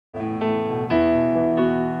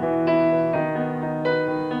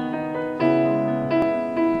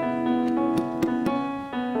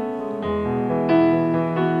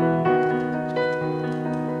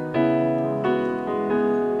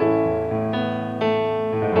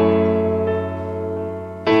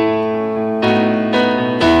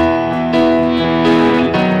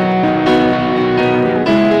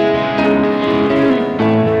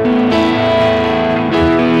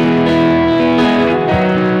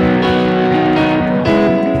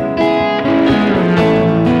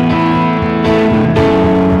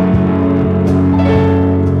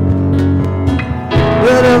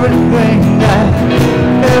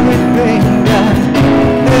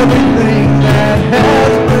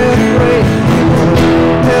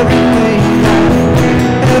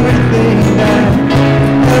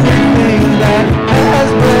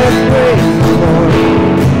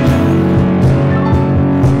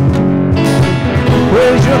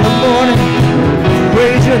in the morning,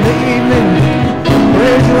 praise you in the evening,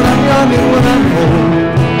 praise you when I'm young and when I'm old.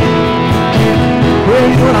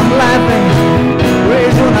 Praise you when I'm laughing,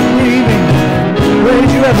 praise you when I'm grieving, praise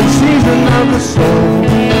you every season of the soul.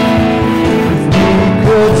 If we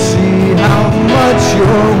could see how much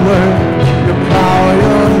you're worth, your power,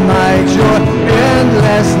 your might, your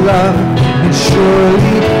endless love, and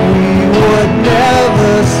surely we would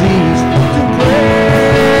never cease to praise.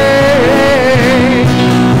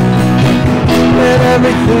 Let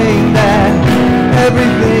everything that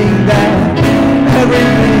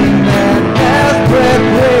has breath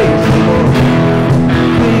praise the Lord.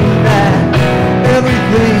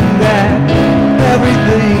 Everything that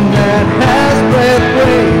has breath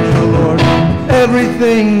praise the Lord.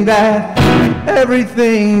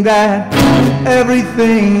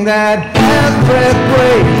 Everything that has breath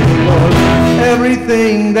praise the Lord.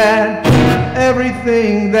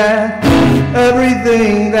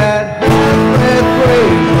 Everything that has breath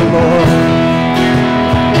praise the Lord.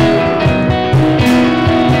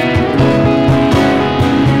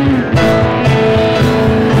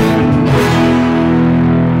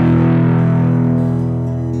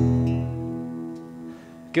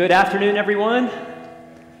 Good afternoon, everyone.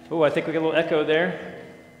 Oh, I think we got a little echo there.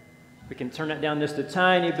 We can turn that down just a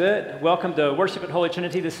tiny bit. Welcome to worship at Holy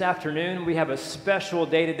Trinity this afternoon. We have a special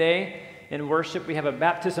day today in worship. We have a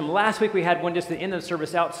baptism. Last week we had one just at the end of the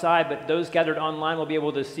service outside, but those gathered online will be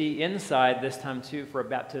able to see inside this time too for a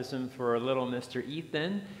baptism for little Mr.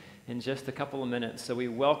 Ethan in just a couple of minutes. So we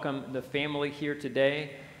welcome the family here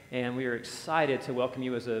today, and we are excited to welcome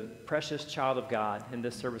you as a precious child of God in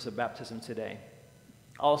this service of baptism today.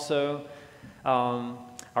 Also,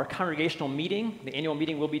 our congregational meeting, the annual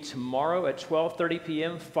meeting, will be tomorrow at 12:30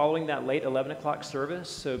 p.m. following that late 11 o'clock service.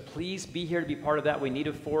 So please be here to be part of that. We need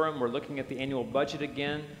a forum. We're looking at the annual budget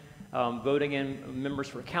again, voting in members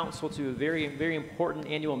for council to a very, very important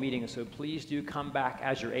annual meeting. So please do come back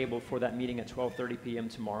as you're able for that meeting at 12:30 p.m.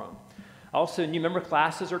 tomorrow. Also, new member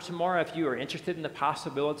classes are tomorrow. If you are interested in the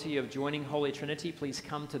possibility of joining Holy Trinity, please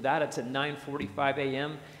come to that. It's at 9:45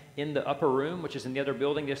 a.m. in the upper room, which is in the other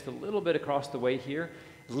building just a little bit across the way here,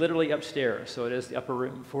 literally upstairs. So it is the upper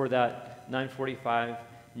room for that 9:45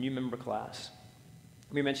 new member class.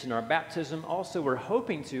 We mentioned our baptism. Also, we're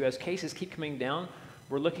hoping to, as cases keep coming down,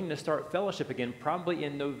 we're looking to start fellowship again, probably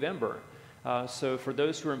in November. So for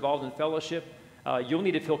those who are involved in fellowship, you'll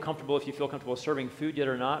need to feel comfortable if you feel comfortable serving food yet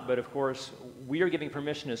or not. But of course, we are giving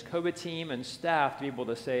permission as COVID team and staff to be able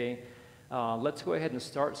to say, let's go ahead and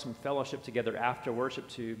start some fellowship together after worship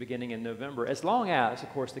too, beginning in November, as long as, of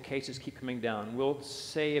course, the cases keep coming down. We'll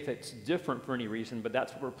say if it's different for any reason, but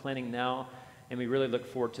that's what we're planning now, and we really look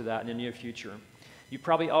forward to that in the near future. You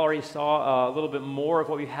probably already saw a little bit more of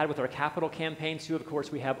what we had with our capital campaign too. Of course,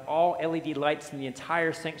 we have all LED lights in the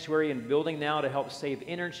entire sanctuary and building now to help save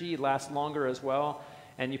energy, last longer as well.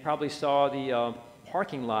 And you probably saw the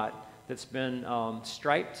parking lot that's been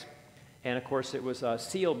striped. And of course, it was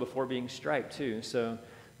sealed before being striped too. So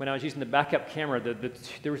when I was using the backup camera,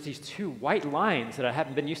 there was these two white lines that I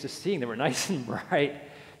haven't been used to seeing. They were nice and bright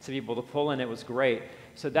to be able to pull in. It was great.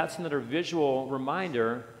 So that's another visual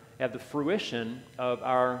reminder of the fruition of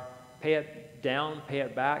our Pay It Down, Pay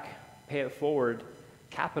It Back, Pay It Forward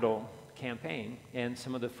capital campaign and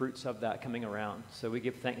some of the fruits of that coming around. So we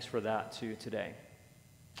give thanks for that too today.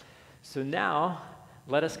 So now,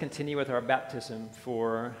 let us continue with our baptism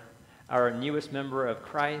for our newest member of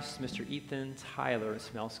Christ, Mr. Ethan Tyler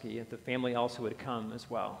Smelsky. If the family also would come as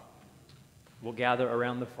well. We'll gather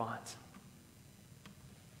around the font.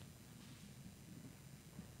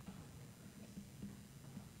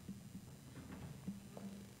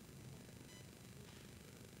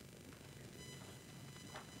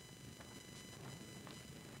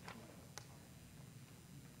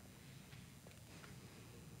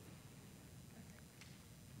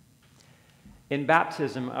 In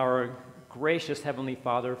baptism, our gracious Heavenly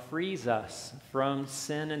Father frees us from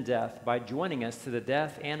sin and death by joining us to the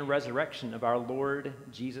death and resurrection of our Lord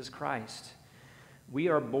Jesus Christ. We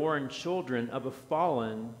are born children of a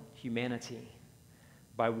fallen humanity.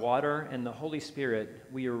 By water and the Holy Spirit,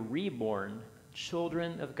 we are reborn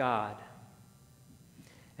children of God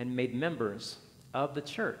and made members of the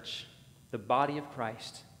church, the body of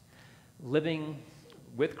Christ. Living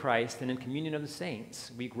with Christ and in communion of the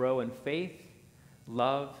saints, we grow in faith,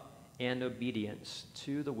 love, and obedience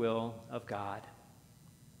to the will of God.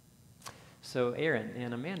 So Aaron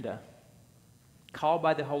and Amanda, called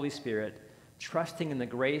by the Holy Spirit, trusting in the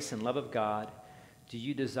grace and love of God, do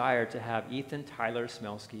you desire to have Ethan Tyler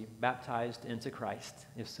Smelsky baptized into Christ?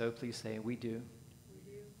 If so, please say, we do.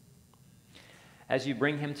 We do. As you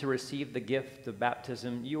bring him to receive the gift of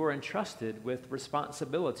baptism, you are entrusted with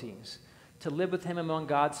responsibilities to live with him among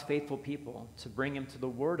God's faithful people, to bring him to the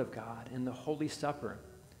Word of God in the Holy Supper,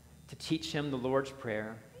 to teach him the Lord's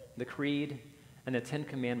Prayer, the Creed, and the Ten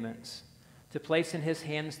Commandments, to place in his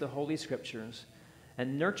hands the Holy Scriptures,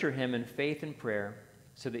 and nurture him in faith and prayer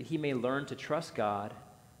so that he may learn to trust God,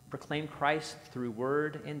 proclaim Christ through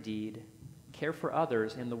word and deed, care for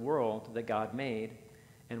others in the world that God made,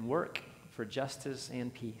 and work for justice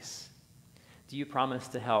and peace. Do you promise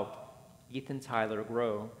to help Ethan Tyler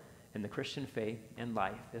grow in the Christian faith and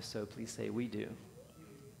life? If so, please say, we do.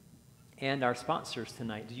 And our sponsors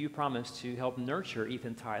tonight, do you promise to help nurture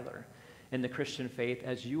Ethan Tyler in the Christian faith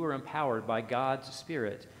as you are empowered by God's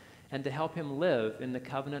Spirit, and to help him live in the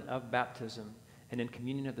covenant of baptism and in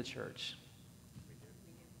communion of the church?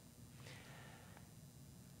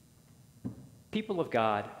 People of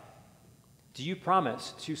God, do you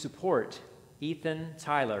promise to support Ethan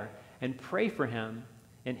Tyler and pray for him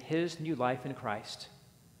in his new life in Christ?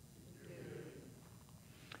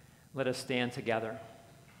 Let us stand together.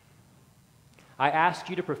 I ask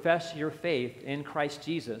you to profess your faith in Christ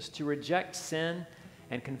Jesus, to reject sin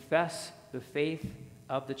and confess the faith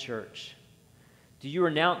of the church. Do you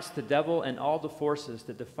renounce the devil and all the forces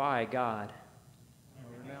that defy God?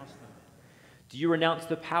 I renounce them. Do you renounce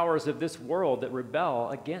the powers of this world that rebel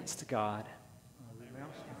against God? I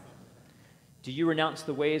renounce them. Do you renounce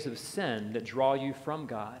the ways of sin that draw you from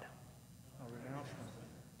God? I renounce them.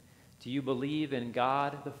 Do you believe in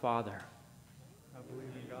God the Father? I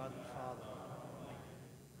believe in God the Father,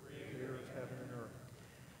 creator of heaven and earth.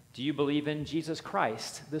 Do you believe in Jesus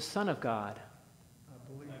Christ, the Son of God? I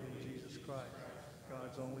believe in Jesus Christ,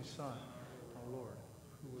 God's only Son, our Lord,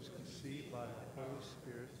 who was conceived by the Holy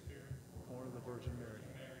Spirit, born of the Virgin Mary,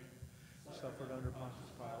 suffered under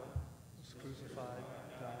Pontius Pilate, was crucified,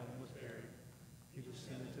 died, and was buried. He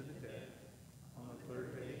descended to the dead. On the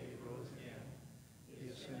third day he rose again. He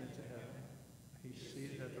ascended to heaven. He's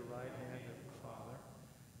seated at the right hand of the Father,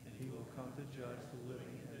 and he will come to judge the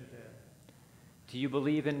living and the dead. Do you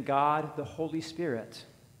believe in God, the Holy Spirit?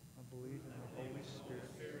 I believe in the Holy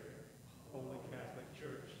Spirit, Holy Catholic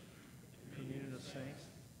Church, the communion of saints,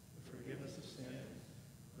 the forgiveness of sin,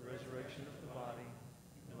 the resurrection of the body,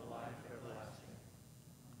 and the life everlasting.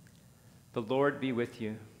 The Lord be with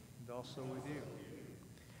you. And also with you.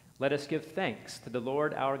 Let us give thanks to the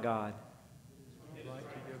Lord our God. We'd like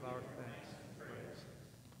to give our thanks and praise.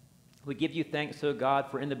 We give you thanks, O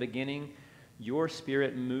God, for in the beginning your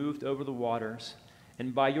Spirit moved over the waters,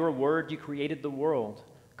 and by your word you created the world,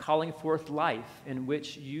 calling forth life in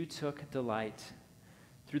which you took delight.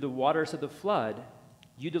 Through the waters of the flood,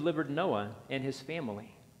 you delivered Noah and his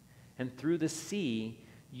family, and through the sea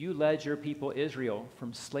you led your people Israel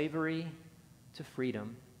from slavery to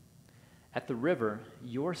freedom. At the river,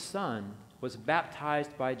 your Son was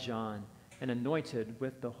baptized by John and anointed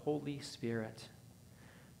with the Holy Spirit.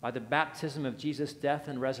 By the baptism of Jesus' death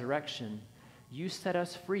and resurrection, you set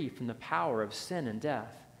us free from the power of sin and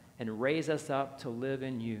death and raise us up to live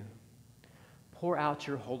in you. Pour out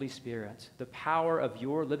your Holy Spirit, the power of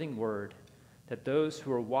your living word, that those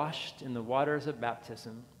who are washed in the waters of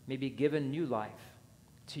baptism may be given new life.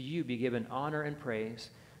 To you be given honor and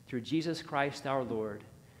praise through Jesus Christ our Lord,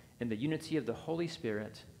 in the unity of the Holy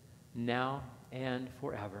Spirit, now and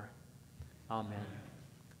forever. Amen.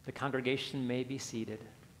 The congregation may be seated.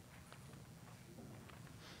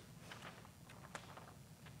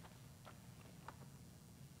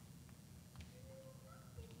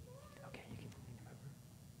 Okay, you can lean him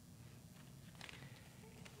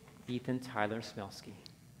over. Ethan Tyler Smelsky,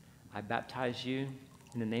 I baptize you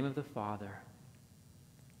in the name of the Father,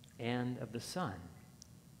 and of the Son,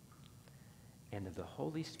 and of the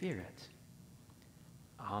Holy Spirit.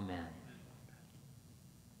 Amen.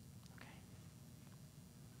 Okay.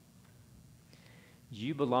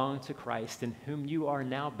 You belong to Christ, in whom you are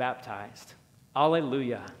now baptized.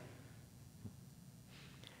 Alleluia.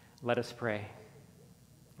 Let us pray.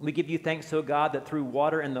 We give you thanks, O God, that through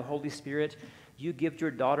water and the Holy Spirit, you give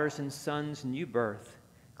your daughters and sons new birth,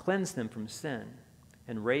 cleanse them from sin,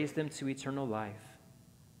 and raise them to eternal life.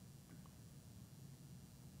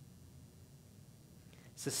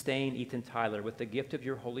 Sustain Ethan Tyler with the gift of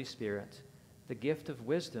your Holy Spirit, the gift of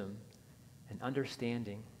wisdom and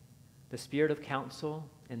understanding, the spirit of counsel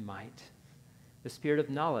and might, the spirit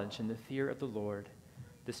of knowledge and the fear of the Lord,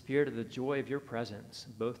 the spirit of the joy of your presence,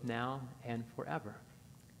 both now and forever.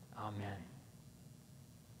 Amen.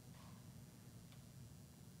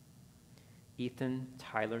 Ethan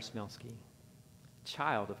Tyler Smelsky,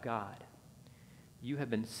 child of God, you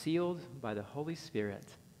have been sealed by the Holy Spirit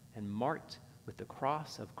and marked with the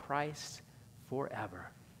cross of Christ forever.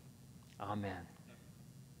 Amen.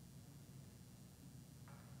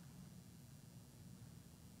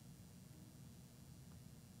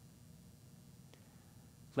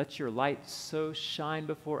 Let your light so shine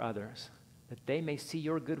before others that they may see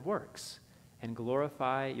your good works and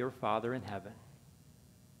glorify your Father in heaven.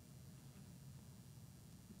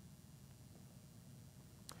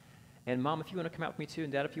 And Mom, if you want to come out with me too,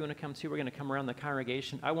 and Dad, if you want to come too, we're going to come around the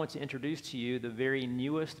congregation. I want to introduce to you the very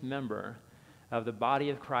newest member of the body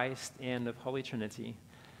of Christ and of Holy Trinity.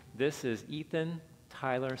 This is Ethan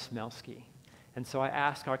Tyler Smelsky. And so I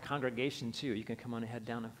ask our congregation too, you can come on ahead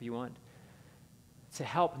down if you want, to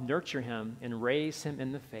help nurture him and raise him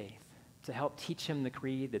in the faith, to help teach him the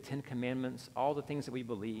creed, the 10 commandments, all the things that we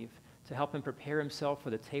believe, to help him prepare himself for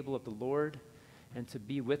the table of the Lord, and to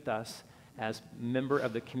be with us as member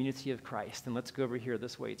of the community of Christ. And let's go over here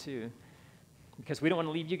this way too, because we don't want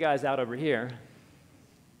to leave you guys out over here.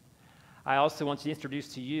 I also want to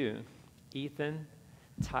introduce to you Ethan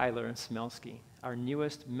Tyler Smelsky, our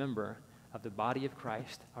newest member of the body of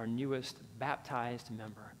Christ, our newest baptized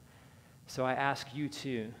member. So I ask you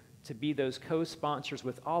too to be those co-sponsors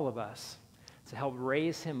with all of us to help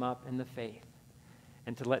raise him up in the faith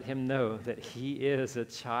and to let him know that he is a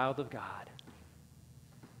child of God.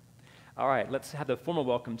 All right, let's have the formal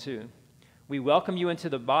welcome too. We welcome you into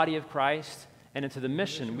the body of Christ and into the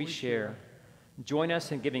mission we share. Join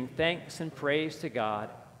us in giving thanks and praise to God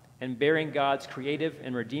and bearing God's creative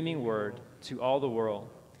and redeeming word to all the world.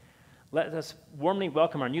 Let us warmly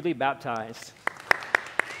welcome our newly baptized.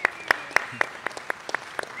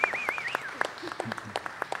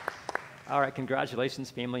 All right, congratulations,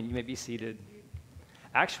 family. You may be seated.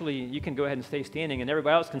 Actually, you can go ahead and stay standing, and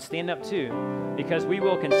everybody else can stand up too, because we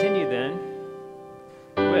will continue then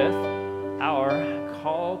with our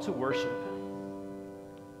call to worship.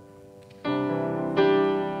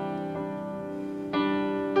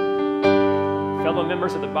 Fellow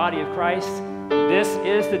members of the body of Christ, this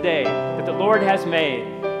is the day that the Lord has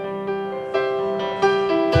made.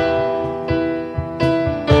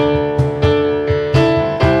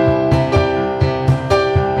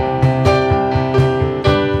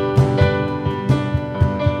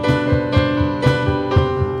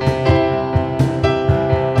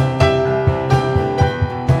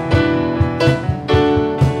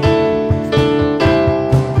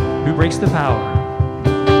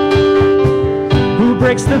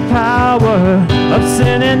 Breaks the power of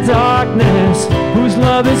sin and darkness, whose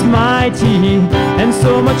love is mighty and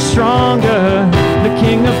so much stronger, the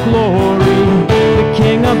King of glory, the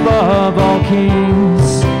King above all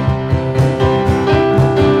kings,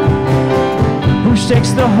 who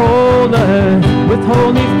shakes the whole earth with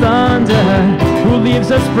holy thunder, who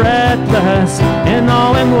leaves us breathless and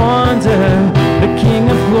all in wonder, the King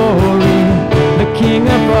of glory, the King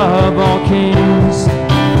above all kings.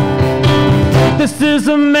 This is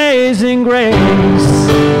amazing grace.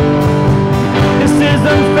 This is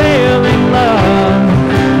unfailing love,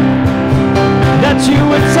 that you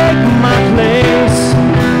would take my place,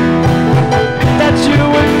 that you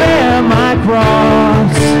would bear my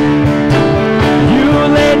cross. You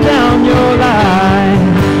laid down your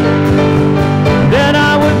life, that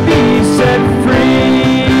I would be set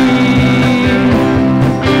free.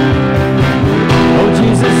 Oh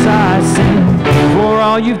Jesus, I sing for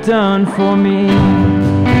all you've done for me.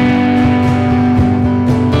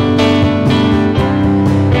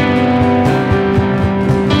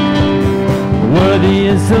 Worthy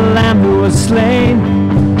is the Lamb who was slain.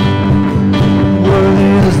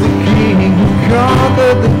 Worthy is the King who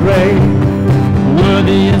conquered the grave.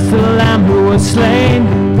 Worthy is the Lamb who was slain.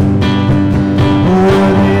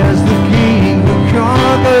 Worthy is the King who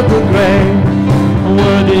conquered the grave.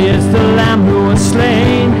 Worthy is the Lamb who was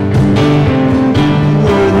slain.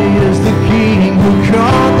 Worthy is the King who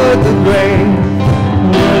conquered the grave.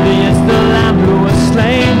 Worthy is the Lamb who was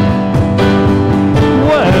slain.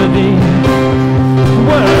 Worthy,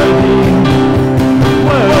 worthy,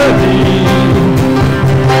 worthy.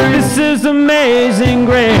 This is amazing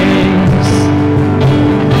grace.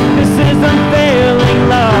 This is unfailing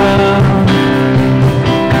love,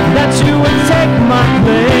 that you would take my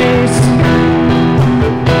place,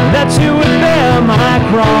 that you would bear my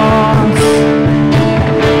cross.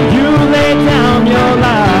 Lay down your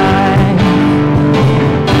life,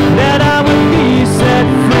 that I would be set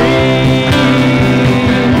free.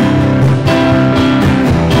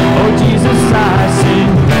 Oh Jesus, I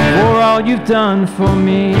sing for all you've done for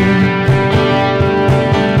me.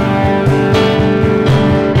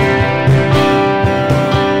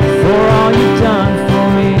 For all you've done for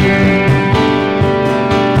me.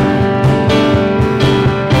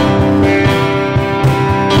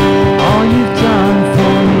 All you've done.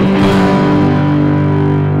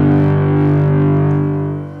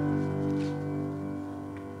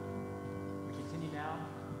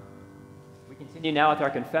 continue now with our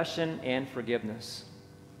confession and forgiveness.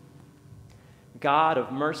 God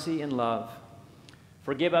of mercy and love,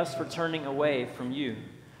 forgive us for turning away from you,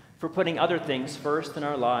 for putting other things first in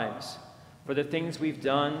our lives, for the things we've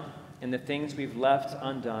done and the things we've left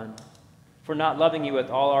undone, for not loving you with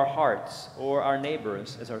all our hearts or our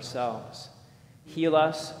neighbors as ourselves. Heal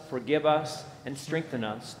us, forgive us, and strengthen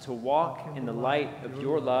us to walk in the light of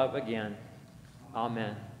your love again.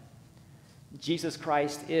 Amen. Jesus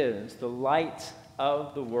Christ is the light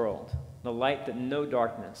of the world, the light that no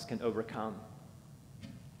darkness can overcome.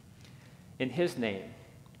 In his name,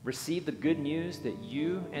 receive the good news that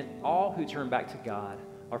you and all who turn back to God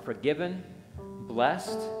are forgiven,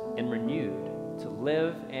 blessed, and renewed to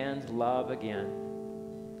live and love again.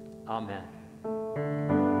 Amen.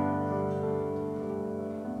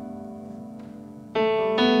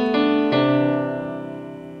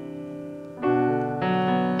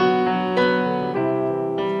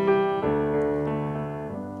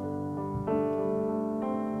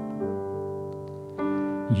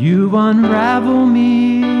 You unravel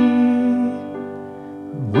me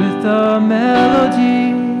with a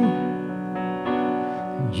melody.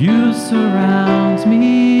 You surround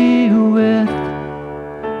me with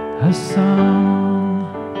a song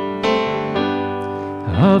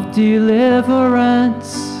of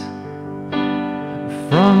deliverance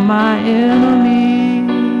from my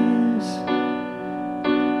enemies,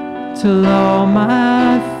 till all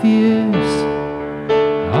my fears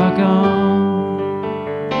are gone.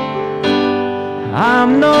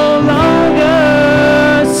 I'm no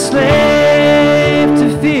longer a slave to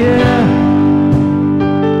fear.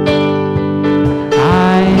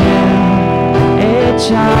 I am a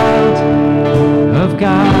child of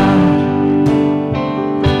God.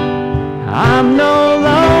 I'm no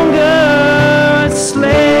longer a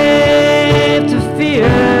slave to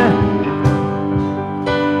fear.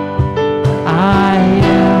 I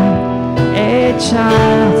am a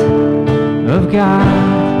child of God.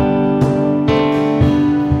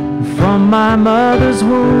 From my mother's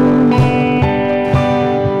womb,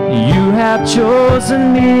 you have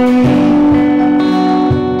chosen me.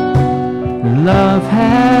 Love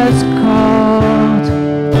has called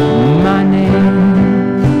my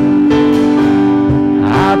name.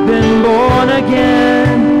 I've been born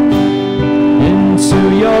again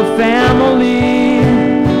into your family.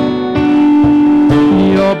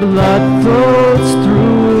 Your blood flows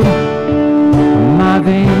through my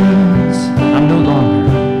veins.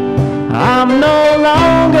 I'm no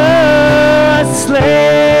longer a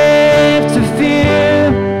slave to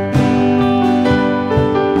fear.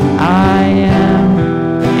 I am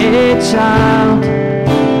a child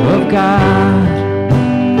of God.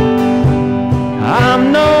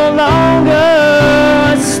 I'm no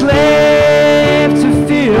longer a slave to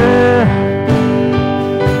fear.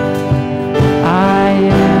 I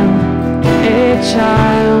am a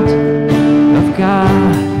child of God.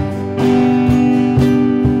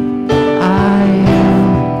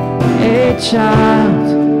 Child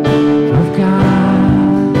of God.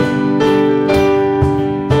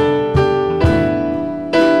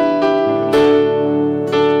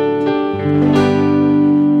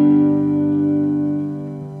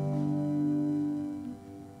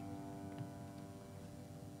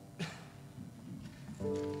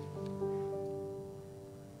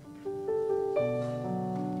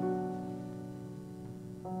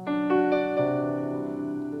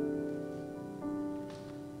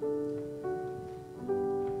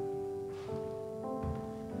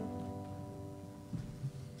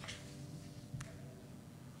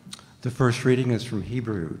 The first reading is from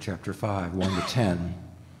Hebrews chapter 5, 1 to 10.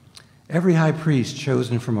 Every high priest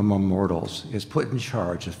chosen from among mortals is put in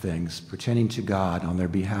charge of things pertaining to God on their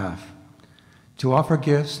behalf, to offer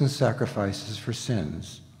gifts and sacrifices for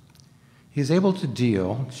sins. He is able to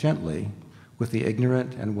deal gently with the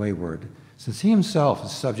ignorant and wayward, since he himself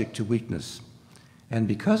is subject to weakness. And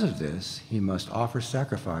because of this, he must offer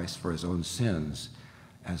sacrifice for his own sins,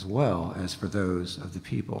 as well as for those of the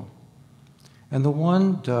people. And the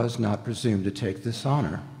one does not presume to take this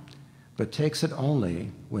honor, but takes it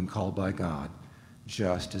only when called by God,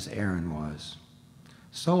 just as Aaron was.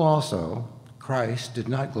 So also, Christ did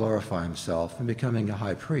not glorify himself in becoming a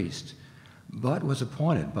high priest, but was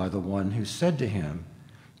appointed by the one who said to him,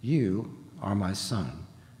 "You are my son.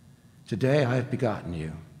 Today I have begotten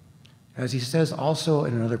you." As he says also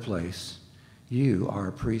in another place, "You are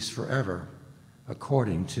a priest forever,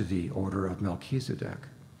 according to the order of Melchizedek."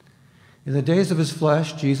 In the days of his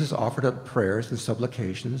flesh, Jesus offered up prayers and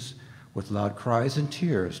supplications with loud cries and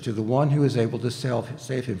tears to the one who is able to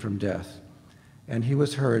save him from death, and he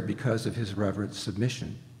was heard because of his reverent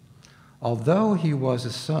submission. Although he was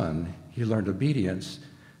a son, he learned obedience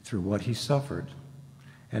through what he suffered.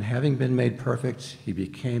 And having been made perfect, he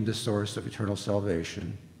became the source of eternal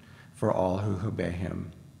salvation for all who obey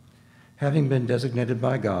him, having been designated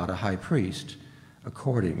by God a high priest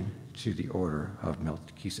according to the order of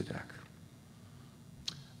Melchizedek.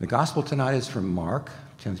 The gospel tonight is from Mark,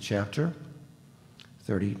 10th chapter,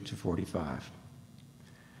 30 to 45.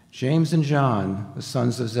 James and John, the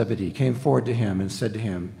sons of Zebedee, came forward to him and said to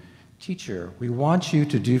him, "Teacher, we want you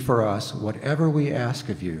to do for us whatever we ask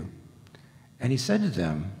of you." And he said to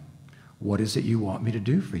them, "What is it you want me to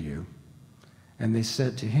do for you?" And they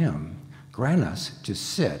said to him, "Grant us to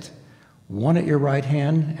sit, one at your right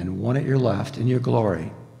hand and one at your left, in your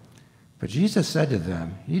glory." But Jesus said to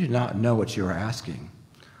them, "You do not know what you are asking.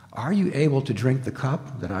 Are you able to drink the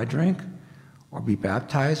cup that I drink, or be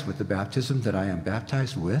baptized with the baptism that I am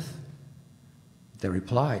baptized with?" They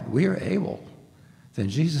replied, "We are able." Then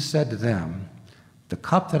Jesus said to them, "The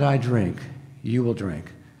cup that I drink, you will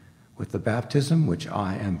drink. With the baptism which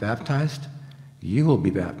I am baptized, you will be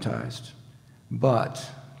baptized. But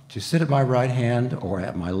to sit at my right hand or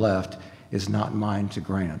at my left is not mine to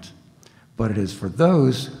grant, but it is for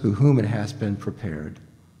those whom it has been prepared."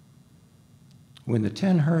 When the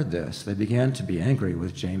 10 heard this, they began to be angry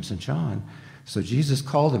with James and John. So Jesus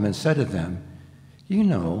called them and said to them, "You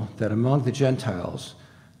know that among the Gentiles,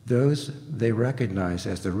 those they recognize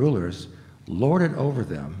as the rulers lord it over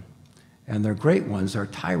them, and their great ones are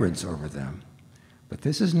tyrants over them. But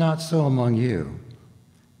this is not so among you.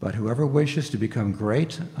 But whoever wishes to become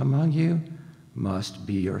great among you must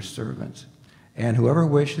be your servant. And whoever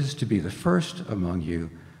wishes to be the first among you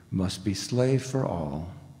must be slave for all.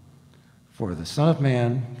 For the Son of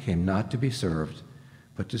Man came not to be served,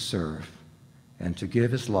 but to serve, and to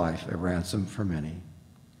give his life a ransom for many."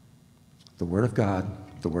 The word of God,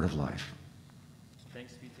 the word of life.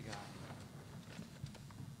 Thanks be to God.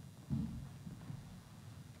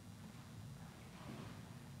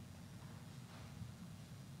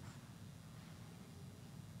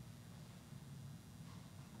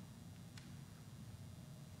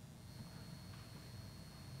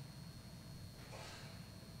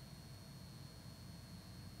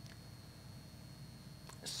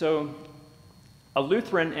 So, a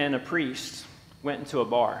Lutheran and a priest went into a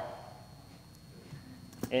bar.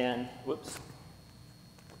 And, whoops,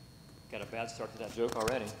 got a bad start to that joke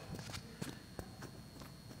already.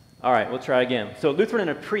 All right, we'll try again. So, a Lutheran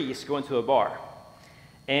and a priest go into a bar.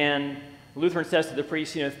 And Lutheran says to the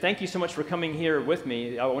priest, "Thank you so much for coming here with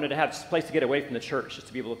me. I wanted to have a place to get away from the church just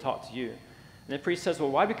to be able to talk to you." And the priest says, "Well,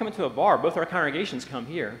 why do we come into a bar? Both our congregations come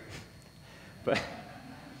here."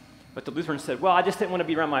 But the Lutheran said, "Well, I just didn't want to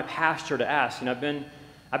be around my pastor to ask. I've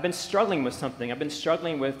been struggling with something. I've been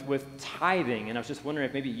struggling with tithing, and I was just wondering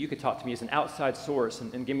if maybe you could talk to me as an outside source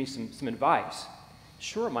and give me some advice."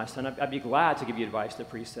 "Sure, my son, I'd be glad to give you advice," the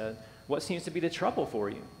priest said. "What seems to be the trouble for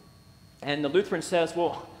you?" And the Lutheran says,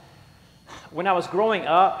 "Well, when I was growing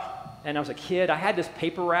up and I was a kid, I had this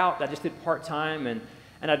paper route that I just did part-time, and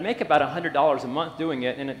I'd make about $100 a month doing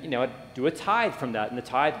it, and I'd do a tithe from that, and the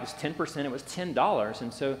tithe was 10%, it was $10,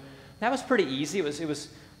 and so that was pretty easy. It was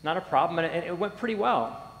not a problem, and it went pretty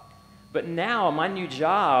well. But now my new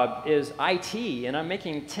job is IT, and I'm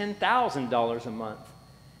making $10,000 a month.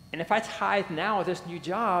 And if I tithe now with this new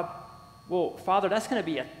job, well, Father, that's going to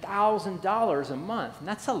be $1,000 a month, and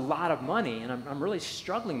that's a lot of money, and I'm really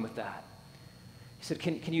struggling with that." He said,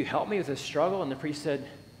 "Can you help me with this struggle?" And the priest said,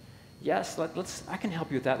 "Yes, I can help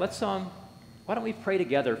you with that. Why don't we pray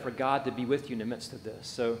together for God to be with you in the midst of this?"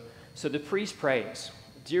 So the priest prays,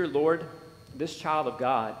 "Dear Lord, this child of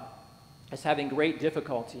God is having great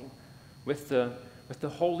difficulty with the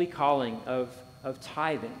holy calling of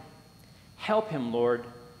tithing. Help him, Lord,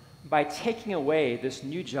 by taking away this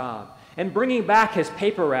new job and bringing back his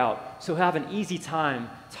paper route so he'll have an easy time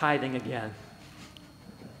tithing again."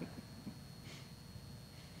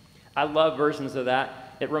 I love versions of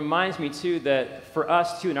that. It reminds me, too, that for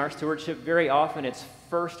us, too, in our stewardship, very often it's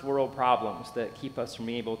first world problems that keep us from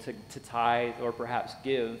being able to tithe or perhaps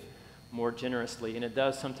give more generously. And it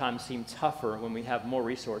does sometimes seem tougher when we have more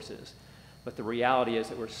resources. But the reality is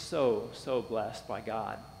that we're so, so blessed by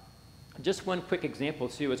God. Just one quick example,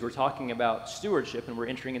 too, as we're talking about stewardship, and we're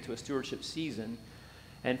entering into a stewardship season,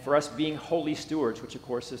 and for us being holy stewards, which, of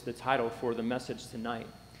course, is the title for the message tonight.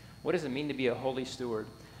 What does it mean to be a holy steward?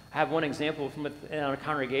 I have one example from our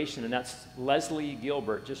congregation, and that's Leslie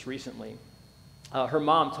Gilbert, just recently. Her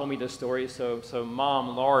mom told me this story, so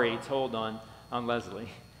Mom Laurie told on Leslie.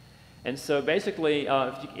 And so basically,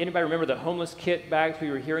 anybody remember the homeless kit bags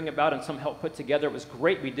we were hearing about and some help put together? It was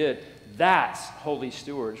great we did. That's holy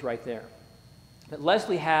stewards right there. But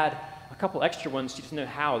Leslie had a couple extra ones she didn't know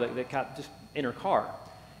how that got just in her car.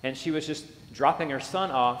 And she was just dropping her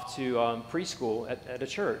son off to preschool at a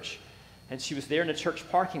church. And she was there in the church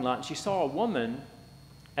parking lot, and she saw a woman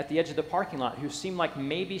at the edge of the parking lot who seemed like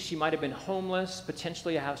maybe she might have been homeless,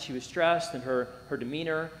 potentially how she was dressed and her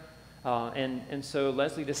demeanor. And so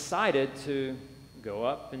Leslie decided to go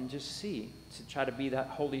up and just see, to try to be that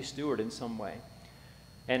holy steward in some way.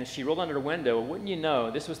 And she rolled under the window. Well, wouldn't you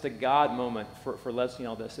know, this was the God moment for Leslie and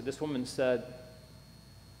all this. So this woman said,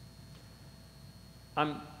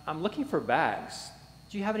 I'm looking for bags.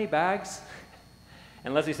 Do you have any bags?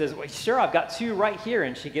 And Leslie says, well, sure, I've got 2 right here.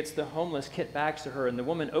 And she gets the homeless kit bags to her, and the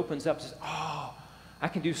woman opens up and says, oh, I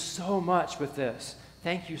can do so much with this.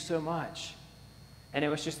 Thank you so much. And it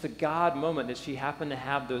was just the God moment that she happened to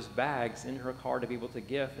have those bags in her car to be able to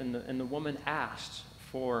give, and the woman asked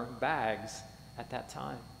for bags at that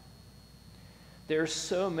time. There are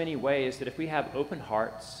so many ways that if we have open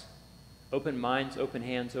hearts, open minds, open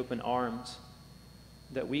hands, open arms,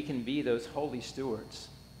 that we can be those holy stewards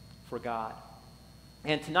for God.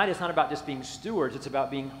 And tonight it's not about just being stewards, it's about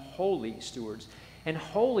being holy stewards. And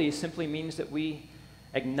holy simply means that we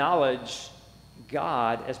acknowledge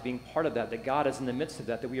God as being part of that God is in the midst of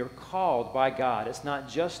that we are called by God. It's not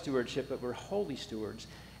just stewardship, but we're holy stewards.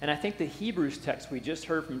 And I think the Hebrews text we just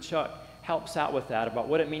heard from Chuck helps out with that, about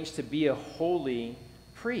what it means to be a holy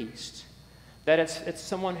priest. That it's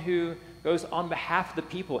someone who goes on behalf of the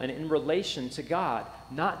people and in relation to God,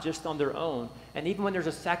 not just on their own. And even when there's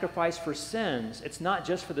a sacrifice for sins, it's not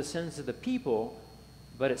just for the sins of the people,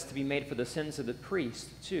 but it's to be made for the sins of the priest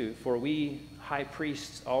too. For we high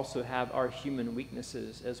priests also have our human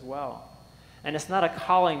weaknesses as well. And it's not a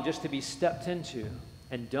calling just to be stepped into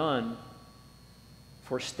and done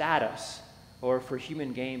for status or for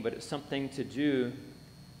human gain, but it's something to do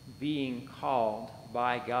being called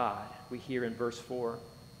by God. We hear in verse 4.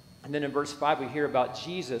 And then in verse 5, we hear about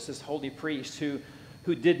Jesus, this holy priest,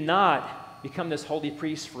 who did not become this holy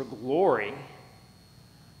priest for glory,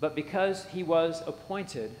 but because he was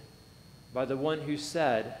appointed by the one who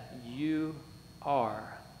said, you are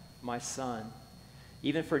my son.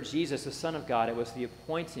 Even for Jesus, the Son of God, it was the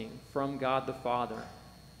appointing from God the Father,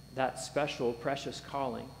 that special, precious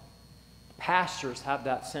calling. Pastors have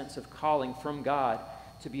that sense of calling from God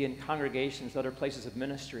to be in congregations, other places of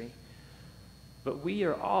ministry. But we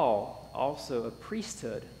are all also a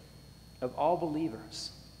priesthood of all believers.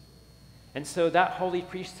 And so that holy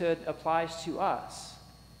priesthood applies to us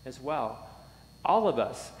as well. All of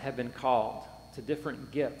us have been called to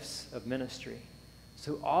different gifts of ministry.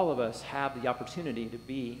 So all of us have the opportunity to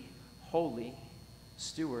be holy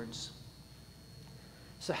stewards.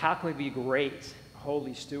 So how can we be great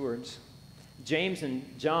holy stewards? James and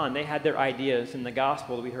John, they had their ideas in the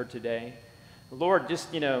gospel that we heard today. Lord,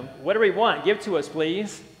 just, what do we want? Give to us,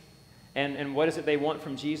 please. And what is it they want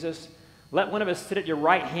from Jesus? Let one of us sit at your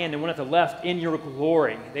right hand and one at the left in your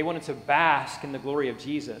glory. They wanted to bask in the glory of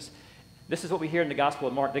Jesus. This is what we hear in the Gospel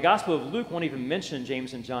of Mark. The Gospel of Luke won't even mention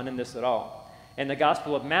James and John in this at all. In the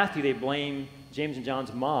Gospel of Matthew, they blame James and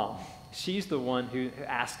John's mom. She's the one who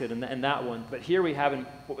asked it in that one. But here we have in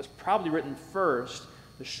what was probably written first,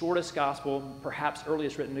 the shortest gospel, perhaps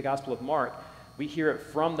earliest written in the Gospel of Mark. We hear it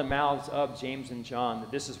from the mouths of James and John that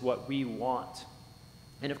this is what we want.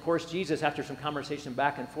 And of course, Jesus, after some conversation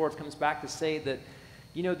back and forth, comes back to say that,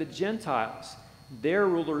 the Gentiles, their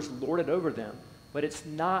rulers lord it over them, but it's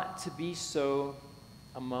not to be so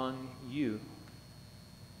among you.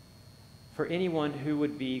 For anyone who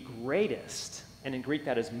would be greatest, and in Greek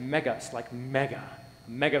that is megas, like mega,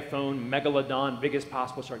 megaphone, megalodon, biggest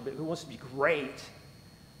possible shark, but who wants to be great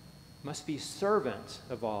must be servant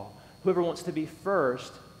of all. Whoever wants to be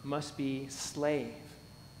first must be slave.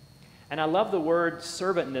 And I love the word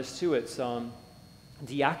servant in this too. It's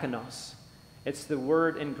diakonos. It's the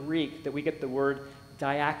word in Greek that we get the word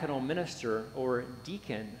diaconal minister or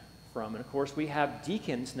deacon from. And of course, we have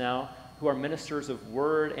deacons now who are ministers of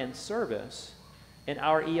word and service in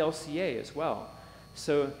our ELCA as well.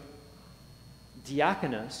 So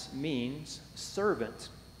diakonos means servant.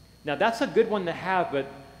 Now that's a good one to have,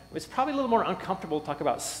 but it's probably a little more uncomfortable to talk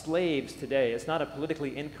about slaves today. It's not a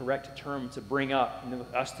politically incorrect term to bring up,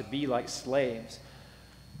 us to be like slaves.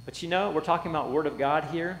 But we're talking about Word of God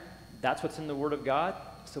here. That's what's in the Word of God.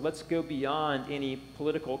 So let's go beyond any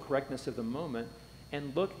political correctness of the moment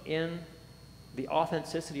and look in the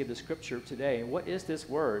authenticity of the Scripture today. What is this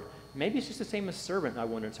word? Maybe it's just the same as servant, I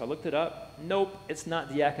wondered. So I looked it up. Nope, it's not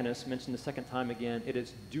diakonos, mentioned the second time again. It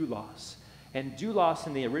is doulos. And doulos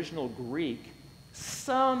in the original Greek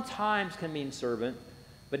sometimes can mean servant,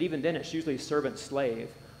 but even then it's usually servant-slave.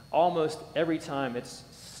 Almost every time it's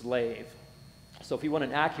slave. So if you want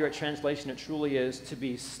an accurate translation, it truly is to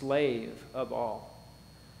be slave of all.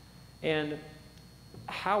 And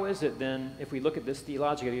how is it then, if we look at this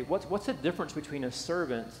theologically, what's the difference between a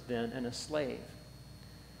servant then and a slave?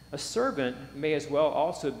 A servant may as well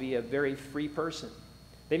also be a very free person.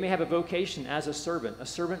 They may have a vocation as a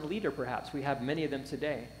servant leader perhaps. We have many of them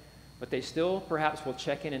today. But they still perhaps will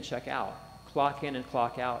check in and check out, clock in and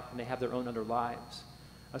clock out, and they have their own other lives.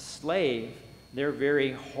 A slave, their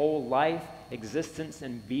very whole life, existence,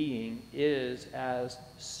 and being is as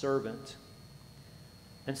servant.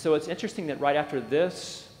 And so it's interesting that right after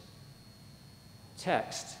this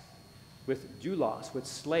text, with doulos, with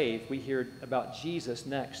slave, we hear about Jesus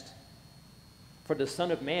next. For the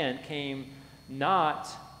Son of Man came not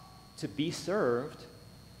to be served,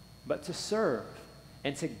 but to serve,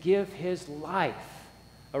 and to give his life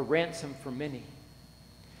a ransom for many.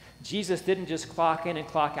 Jesus didn't just clock in and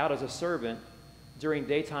clock out as a servant during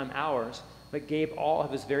daytime hours, but gave all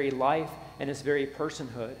of his very life and his very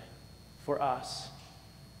personhood for us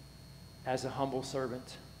as a humble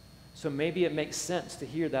servant. So maybe it makes sense to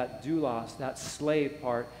hear that doulos, that slave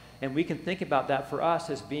part, and we can think about that for us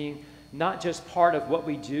as being not just part of what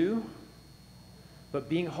we do, but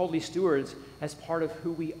being holy stewards as part of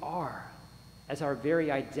who we are, as our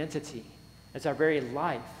very identity, as our very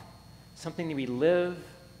life, something that we live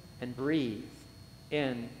and breathe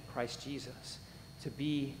in Christ Jesus, to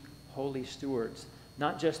be holy stewards,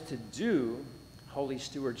 not just to do holy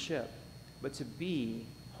stewardship, but to be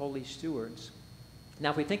holy stewards. Now,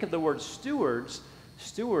 if we think of the word stewards,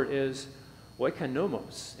 steward is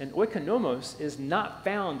oikonomos, and oikonomos is not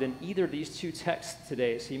found in either of these two texts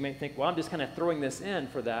today. So you may think, well, I'm just kind of throwing this in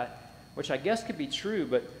for that, which I guess could be true,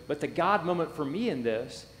 but the God moment for me in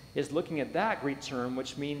this is looking at that Greek term,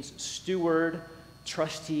 which means steward,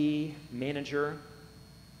 trustee, manager.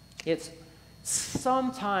 It's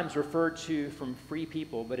sometimes referred to from free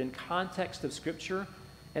people, but in context of Scripture,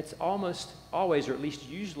 it's almost always, or at least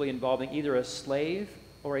usually, involving either a slave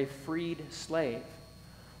or a freed slave,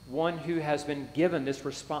 one who has been given this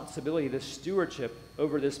responsibility, this stewardship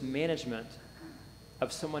over this management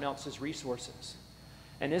of someone else's resources.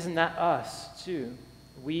 And isn't that us, too?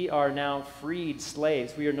 We are now freed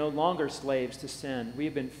slaves. We are no longer slaves to sin. We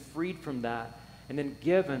have been freed from that and then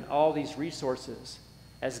given all these resources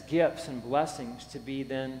as gifts and blessings to be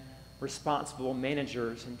then responsible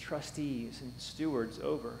managers and trustees and stewards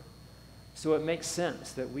over. So it makes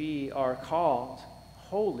sense that we are called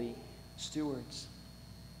holy stewards.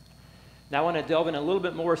 Now I want to delve in a little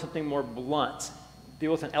bit more, something more blunt.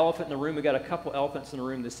 Deal with an elephant in the room. We've got a couple elephants in the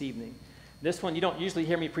room this evening. This one, you don't usually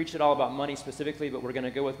hear me preach at all about money specifically, but we're going to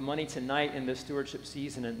go with money tonight in this stewardship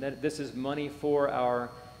season. And this is money for our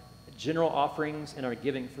general offerings and our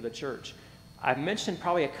giving for the church. I've mentioned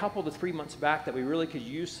probably a couple to 3 months back that we really could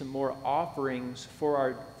use some more offerings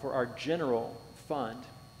for our general fund.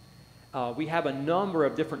 We have a number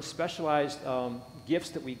of different specialized gifts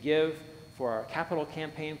that we give for our capital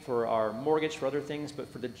campaign, for our mortgage, for other things, but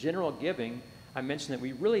for the general giving, I mentioned that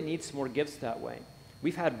we really need some more gifts that way.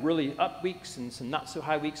 We've had really up weeks and some not so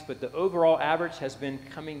high weeks, but the overall average has been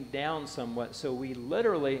coming down somewhat. So we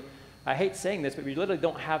literally, I hate saying this, but we literally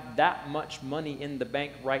don't have that much money in the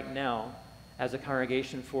bank right now as a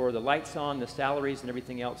congregation for the lights on, the salaries, and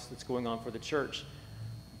everything else that's going on for the church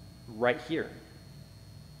right here.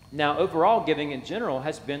 Now, overall giving in general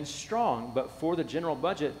has been strong, but for the general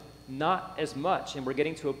budget, not as much. And we're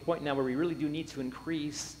getting to a point now where we really do need to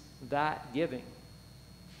increase that giving.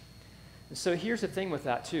 And so here's the thing with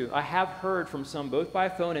that, too. I have heard from some, both by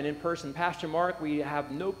phone and in person, Pastor Mark, we have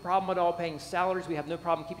no problem at all paying salaries. We have no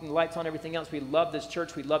problem keeping the lights on, everything else. We love this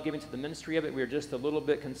church. We love giving to the ministry of it. We're just a little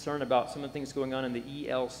bit concerned about some of the things going on in the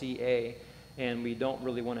ELCA, and we don't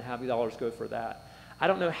really want to have the dollars go for that. I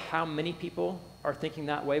don't know how many people are thinking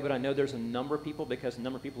that way, but I know there's a number of people because a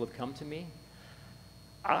number of people have come to me.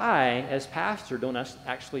 I, as pastor, don't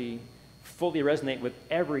actually fully resonate with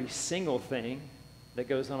every single thing that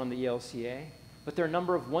goes on in the ELCA, but there are a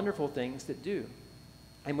number of wonderful things that do.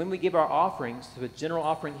 And when we give our offerings, to the general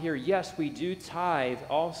offering here, yes, we do tithe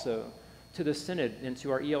also to the synod and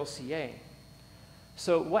to our ELCA.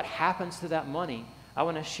 So what happens to that money? I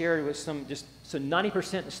want to share with some, just so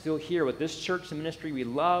 90% is still here with this church and ministry we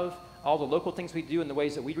love, all the local things we do and the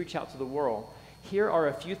ways that we reach out to the world. Here are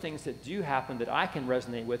a few things that do happen that I can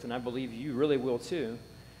resonate with, and I believe you really will too.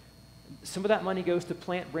 Some of that money goes to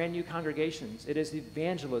plant brand new congregations. It is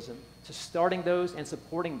evangelism, to starting those and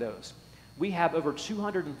supporting those. We have over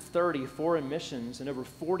 230 foreign missions in over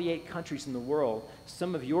 48 countries in the world.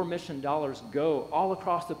 Some of your mission dollars go all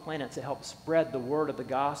across the planet to help spread the word of the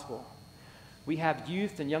gospel. We have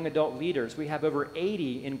youth and young adult leaders. We have over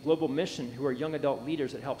 80 in global mission who are young adult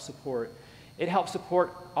leaders that help support. It helps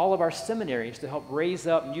support all of our seminaries to help raise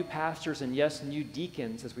up new pastors and, yes, new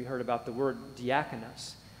deacons, as we heard about the word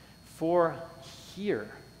diakonos, for here,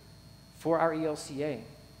 for our ELCA.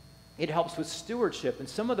 It helps with stewardship, and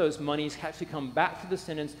some of those monies actually come back to the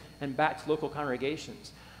synods and back to local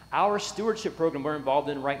congregations. Our stewardship program we're involved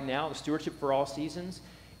in right now, the Stewardship for All Seasons,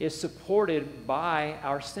 is supported by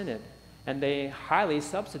our synod, and they highly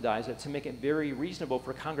subsidize it to make it very reasonable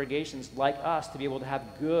for congregations like us to be able to have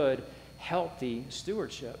good, healthy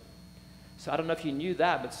stewardship. So I don't know if you knew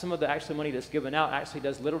that, but some of the actual money that's given out actually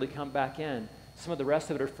does literally come back in. Some of the rest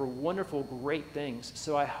of it are for wonderful, great things.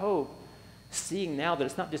 So I hope, seeing now that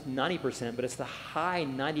it's not just 90%, but it's the high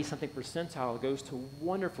 90-something percentile goes to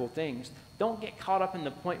wonderful things. Don't get caught up in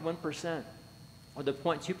the 0.1% or the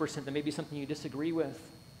 0.2% that may be something you disagree with.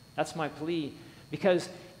 That's my plea. Because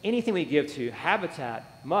anything we give to, Habitat,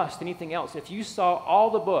 Must, anything else, if you saw all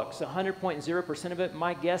the books, 100.0% of it,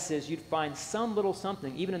 my guess is you'd find some little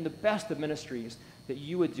something, even in the best of ministries, that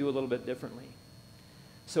you would do a little bit differently.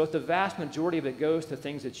 So if the vast majority of it goes to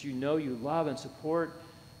things that you know you love and support,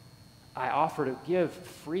 I offer to give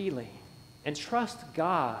freely. And trust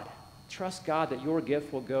God. Trust God that your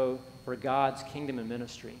gift will go for God's kingdom and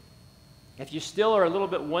ministry. If you still are a little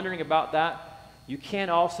bit wondering about that, you can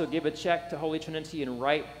also give a check to Holy Trinity and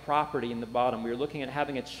write property in the bottom. We're looking at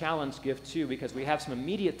having a challenge gift too, because we have some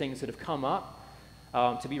immediate things that have come up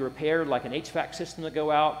to be repaired, like an HVAC system to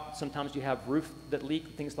go out. Sometimes you have roof that leak,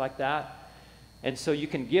 things like that. And so you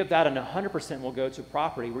can give that, and 100% will go to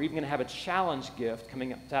property. We're even going to have a challenge gift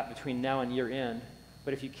coming up that between now and year end.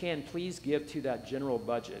 But if you can, please give to that general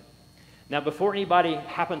budget. Now, before anybody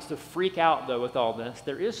happens to freak out, though, with all this,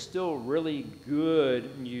 there is still really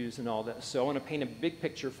good news in all this. So I want to paint a big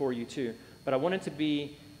picture for you, too. But I want it to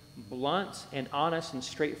be blunt and honest and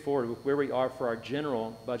straightforward with where we are for our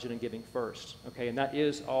general budget and giving first. Okay, and that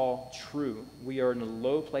is all true. We are in a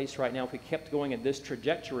low place right now. If we kept going at this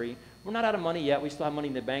trajectory, we're not out of money yet. We still have money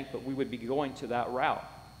in the bank, but we would be going to that route.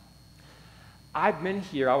 I've been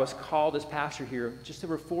here. I was called as pastor here just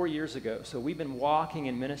over 4 years ago. So we've been walking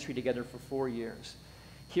in ministry together for 4 years.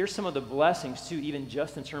 Here's some of the blessings, too, even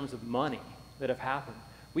just in terms of money that have happened.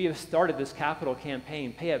 We have started this capital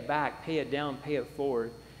campaign, pay it back, pay it down, pay it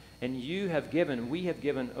forward. And we have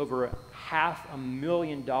given over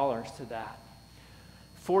 $500,000 to that.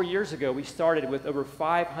 4 years ago, we started with over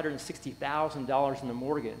 $560,000 in the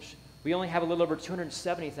mortgage. We only have a little over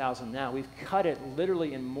 $270,000 now. We've cut it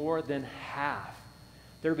literally in more than half.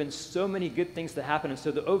 There have been so many good things that happen, and so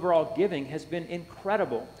the overall giving has been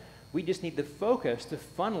incredible. We just need the focus to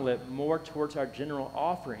funnel it more towards our general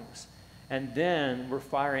offerings, and then we're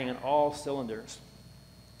firing on all cylinders.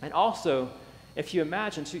 And also, if you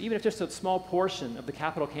imagine, so even if just a small portion of the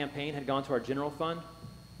capital campaign had gone to our general fund,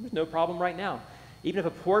 there's no problem right now. Even if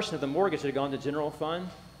a portion of the mortgage had gone to general fund,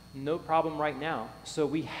 no problem right now. So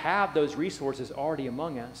we have those resources already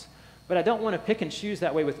among us. But I don't want to pick and choose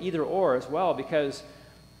that way with either or as well, because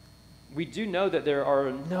we do know that there are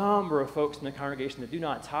a number of folks in the congregation that do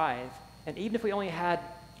not tithe. And even if we only had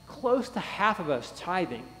close to half of us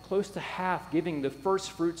tithing, close to half giving the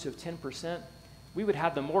first fruits of 10%, we would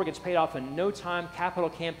have the mortgage paid off in no time, capital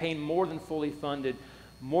campaign more than fully funded,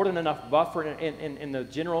 more than enough buffer in the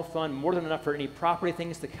general fund, more than enough for any property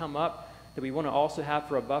things to come up that we want to also have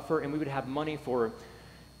for a buffer, and we would have money for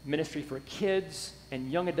ministry for kids and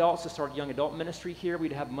young adults to start young adult ministry here.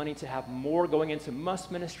 We'd have money to have more going into Must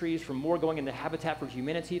ministries, for more going into Habitat for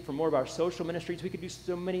Humanity, for more of our social ministries. We could do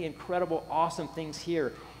so many incredible, awesome things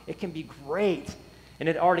here. It can be great, and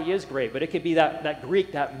it already is great, but it could be that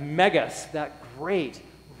Greek, that megas, that great,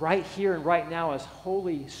 right here and right now as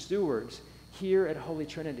holy stewards here at Holy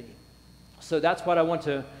Trinity. So that's what I want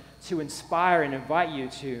to inspire and invite you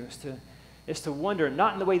to, is to wonder,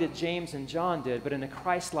 not in the way that James and John did, but in a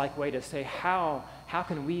Christ-like way, to say, how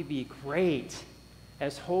can we be great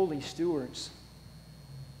as holy stewards?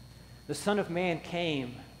 The Son of Man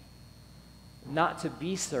came not to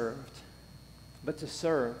be served, but to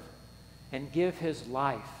serve and give his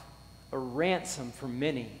life a ransom for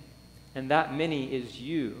many. And that many is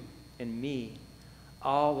you and me,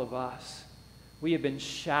 all of us. We have been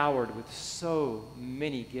showered with so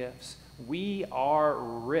many gifts. We are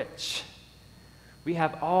rich. We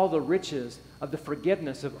have all the riches of the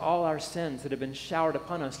forgiveness of all our sins that have been showered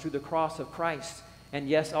upon us through the cross of Christ, and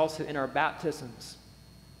yes, also in our baptisms.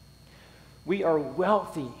 We are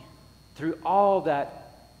wealthy through all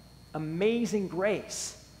that amazing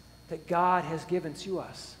grace that God has given to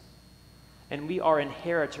us. And we are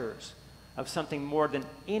inheritors of something more than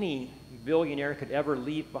any billionaire could ever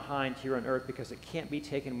leave behind here on earth because it can't be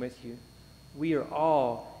taken with you. We are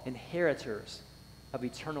all inheritors of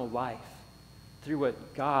eternal life through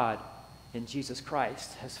what God in Jesus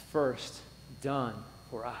Christ has first done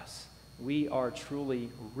for us. We are truly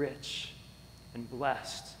rich and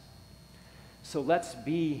blessed. So let's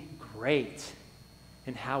be great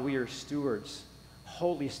in how we are stewards,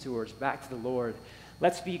 holy stewards, back to the Lord.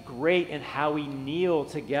 Let's be great in how we kneel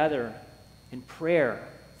together in prayer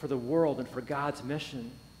for the world and for God's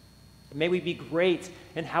mission. May we be great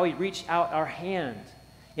in how we reach out our hand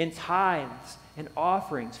in tithes and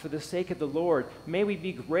offerings for the sake of the Lord. May we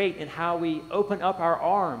be great in how we open up our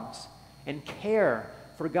arms and care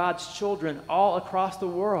for God's children all across the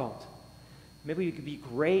world. May we be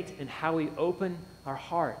great in how we open our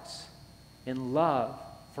hearts in love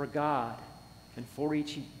for God and for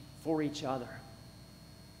each other.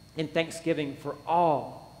 In thanksgiving for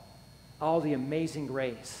all the amazing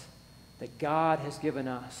grace that God has given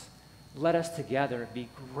us, let us together be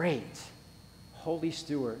great, holy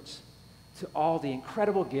stewards to all the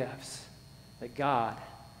incredible gifts that God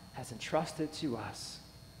has entrusted to us.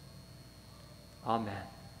 Amen.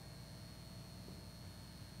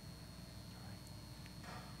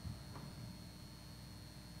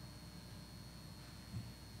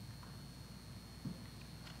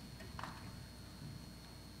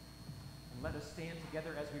 Let us stand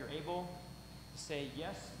together as we are able to say,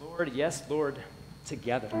 yes, Lord,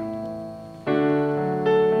 together.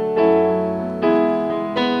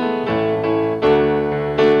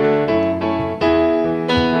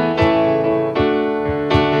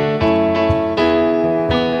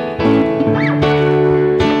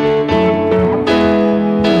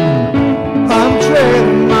 I'm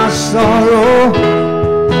trading my sorrow,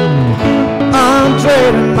 I'm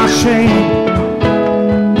trading my shame,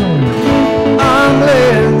 I'm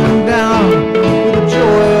laying them down with the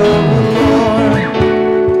joy of the Lord.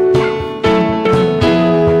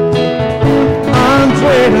 I'm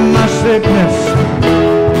trading my sickness,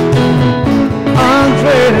 I'm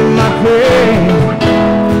trading my pain,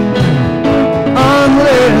 I'm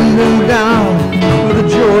laying them down with the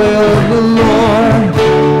joy of the Lord.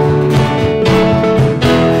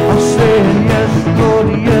 I'm saying yes, Lord,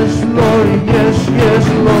 yes, Lord, yes, yes,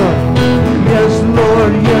 Lord. Yes,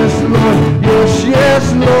 Lord, yes, Lord, yes, yes,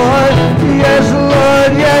 Lord, yes,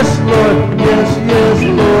 Lord, yes, Lord, yes, yes,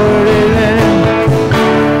 Lord, amen.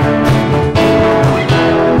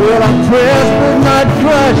 Well, I'm pressed but not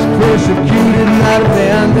crushed, persecuted, not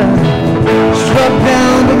abandoned, struck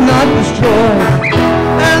down but not destroyed,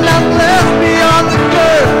 and I'm blessed beyond the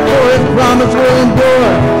curse, for His promise will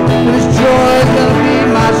endure, and His joy is going to be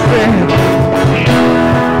my strength.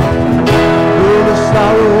 Though the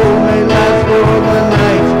sorrow may last for the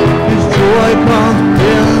night, His joy comes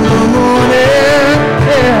in the morning.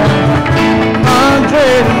 Yeah. I'm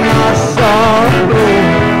trading my sorrow,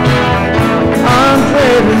 I'm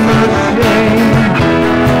trading my shame,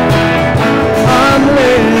 I'm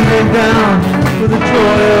laying it down for the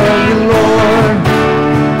joy of the Lord.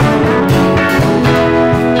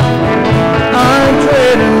 I'm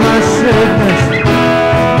trading my sickness,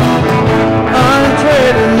 I'm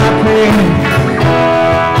trading my pain,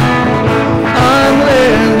 I'm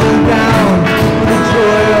laying them down for the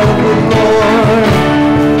joy of the Lord.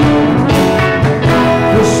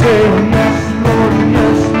 You're saying yes, Lord,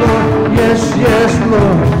 yes, Lord, yes, yes,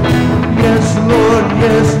 Lord, yes, Lord,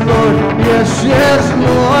 yes, Lord, yes, yes,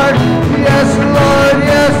 Lord, yes, Lord,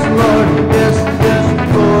 yes, Lord, yes, yes,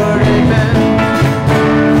 Lord, amen.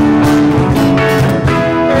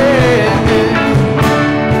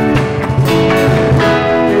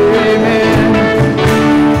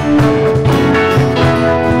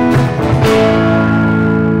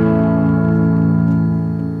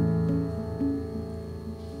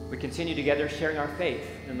 Continue together sharing our faith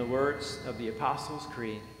in the words of the Apostles'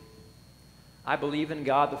 Creed. I believe in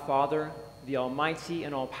God the Father, the Almighty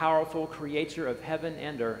and all-powerful creator of heaven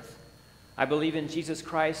and earth. I believe in Jesus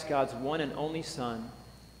Christ, God's one and only Son,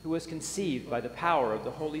 who was conceived by the power of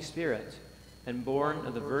the Holy Spirit and born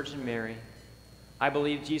of the Virgin Mary. I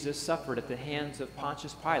believe Jesus suffered at the hands of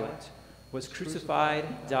Pontius Pilate, was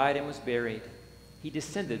crucified, died, and was buried. He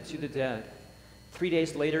descended to the dead. 3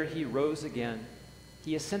 days later, he rose again.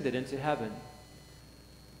 He ascended into heaven.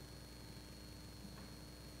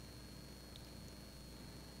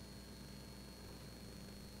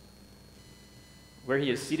 Where he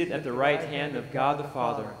is seated at the right hand of God the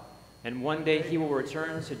Father, and one day he will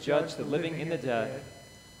return to judge the living and the dead.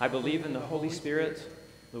 I believe in the Holy Spirit,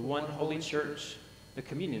 the one holy church, the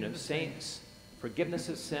communion of saints, forgiveness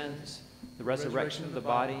of sins, the resurrection of the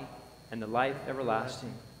body, and the life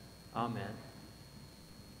everlasting. Amen.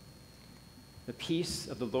 The peace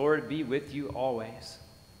of the Lord be with you always.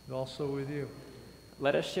 And also with you.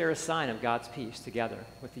 Let us share a sign of God's peace together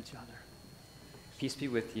with each other. Peace be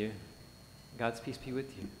with you. God's peace be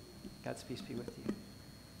with you. God's peace be with you.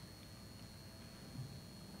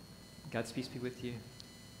 God's peace be with you.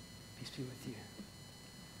 Peace be with you.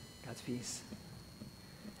 God's peace.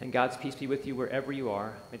 And God's peace be with you wherever you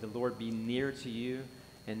are. May the Lord be near to you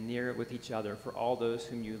and near with each other for all those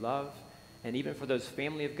whom you love, and even for those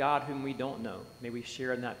family of God whom we don't know. May we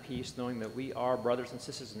share in that peace, knowing that we are brothers and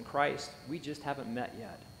sisters in Christ. We just haven't met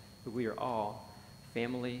yet, but we are all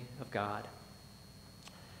family of God.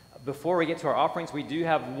 Before we get to our offerings, we do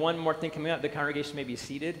have one more thing coming up. The congregation may be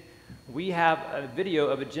seated. We have a video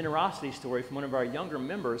of a generosity story from one of our younger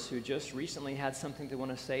members who just recently had something they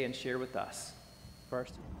want to say and share with us.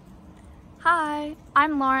 First. Hi,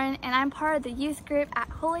 I'm Lauren, and I'm part of the youth group at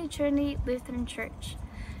Holy Trinity Lutheran Church.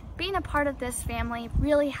 Being a part of this family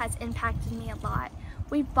really has impacted me a lot.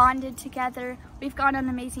 We've bonded together, we've gone on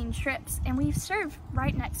amazing trips, and we've served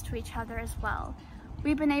right next to each other as well.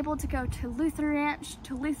 We've been able to go to Luther Ranch,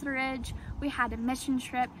 to Luther Ridge. We had a mission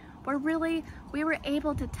trip where really we were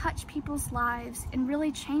able to touch people's lives and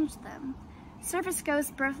really change them. Service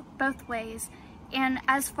goes both ways, and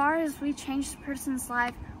as far as we change the person's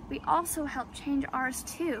life, we also help change ours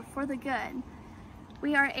too, for the good.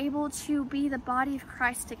 We are able to be the body of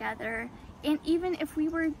Christ together, and even if we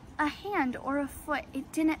were a hand or a foot,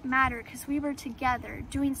 it didn't matter because we were together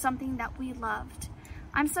doing something that we loved.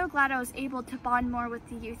 I'm so glad I was able to bond more with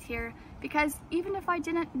the youth here, because even if I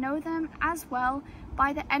didn't know them as well,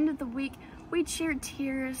 by the end of the week, we'd shared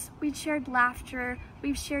tears, we'd shared laughter,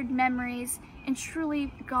 we've shared memories, and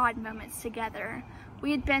truly God moments together.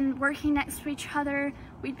 We had been working next to each other,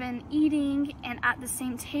 we'd been eating and at the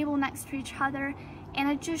same table next to each other, and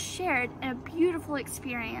I just shared a beautiful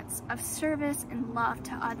experience of service and love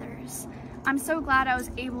to others. I'm so glad I was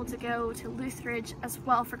able to go to Lutheridge as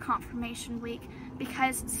well for Confirmation Week,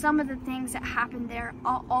 because some of the things that happened there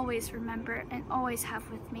I'll always remember and always have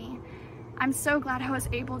with me. I'm so glad I was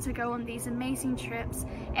able to go on these amazing trips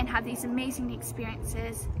and have these amazing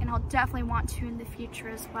experiences, and I'll definitely want to in the future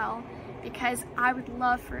as well, because I would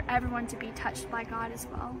love for everyone to be touched by God as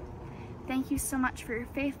well. Thank you so much for your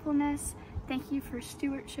faithfulness. Thank you for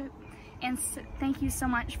stewardship, and thank you so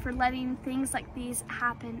much for letting things like these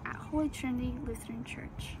happen at Holy Trinity Lutheran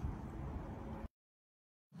Church.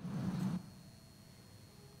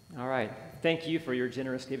 All right. Thank you for your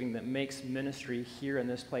generous giving that makes ministry here in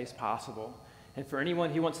this place possible. And for anyone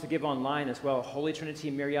who wants to give online as well,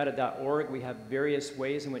 holytrinitymarietta.org, we have various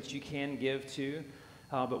ways in which you can give to.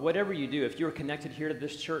 But whatever you do, if you're connected here to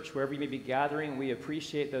this church, wherever you may be gathering, we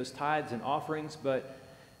appreciate those tithes and offerings. But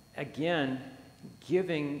again,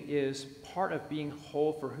 giving is part of being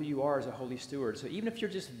whole for who you are as a holy steward. So even if you're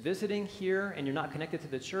just visiting here and you're not connected to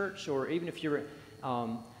the church, or even if you're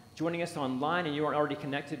joining us online and you aren't already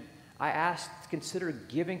connected, I ask to consider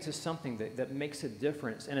giving to something that makes a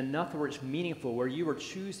difference, and enough where it's meaningful, where you are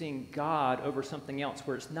choosing God over something else,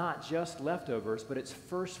 where it's not just leftovers, but it's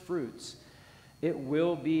first fruits. It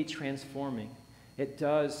will be transforming. It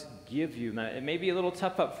does give you, it may be a little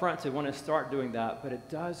tough up front to want to start doing that, but it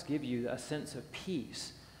does give you a sense of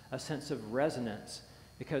peace, a sense of resonance,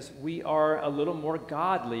 because we are a little more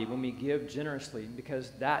godly when we give generously, because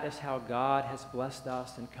that is how God has blessed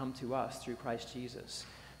us and come to us through Christ Jesus.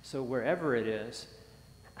 So wherever it is,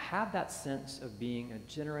 have that sense of being a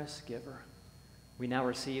generous giver. We now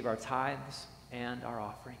receive our tithes and our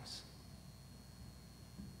offerings.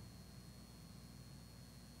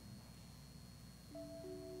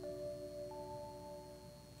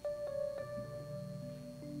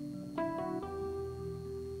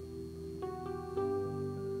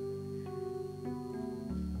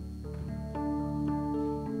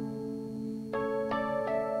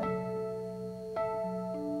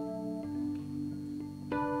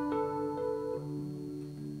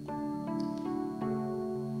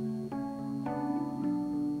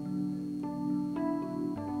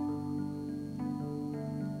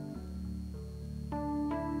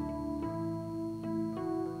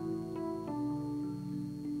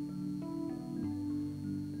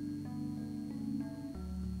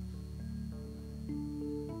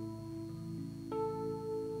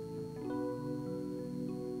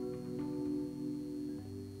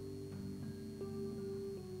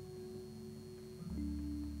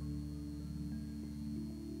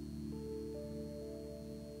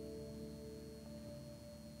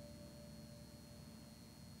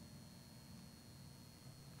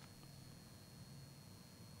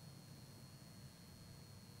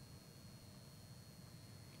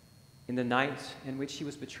 In the night in which he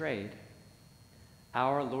was betrayed,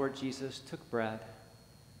 our Lord Jesus took bread,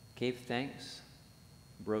 gave thanks,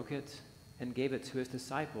 broke it, and gave it to his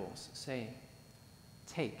disciples, saying,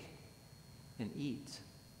 "Take and eat.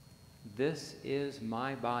 This is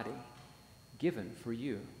my body, given for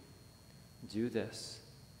you. Do this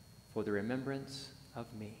for the remembrance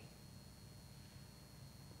of me."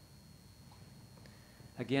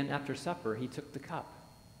 Again, after supper, he took the cup,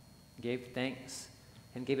 gave thanks,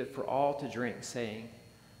 and gave it for all to drink, saying,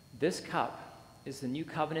 "This cup is the new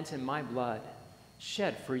covenant in my blood,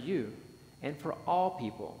 shed for you and for all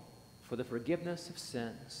people for the forgiveness of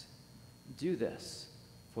sins. Do this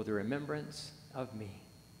for the remembrance of me."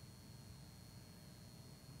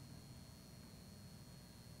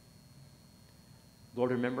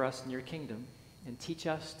 Lord, remember us in your kingdom and teach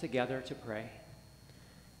us together to pray.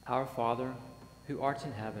 Our Father, who art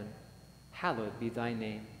in heaven, hallowed be thy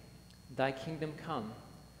name. Thy kingdom come,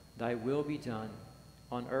 thy will be done,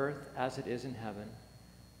 on earth as it is in heaven.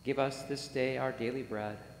 Give us this day our daily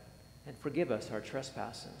bread, and forgive us our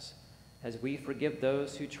trespasses, as we forgive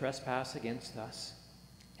those who trespass against us.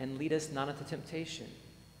 And lead us not into temptation,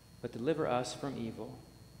 but deliver us from evil.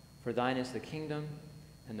 For thine is the kingdom,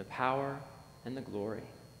 and the power, and the glory,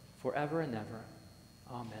 forever and ever.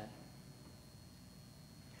 Amen.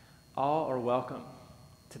 All are welcome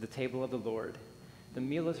to the table of the Lord. The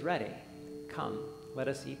meal is ready. Come, let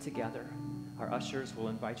us eat together. Our ushers will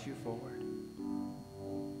invite you forward.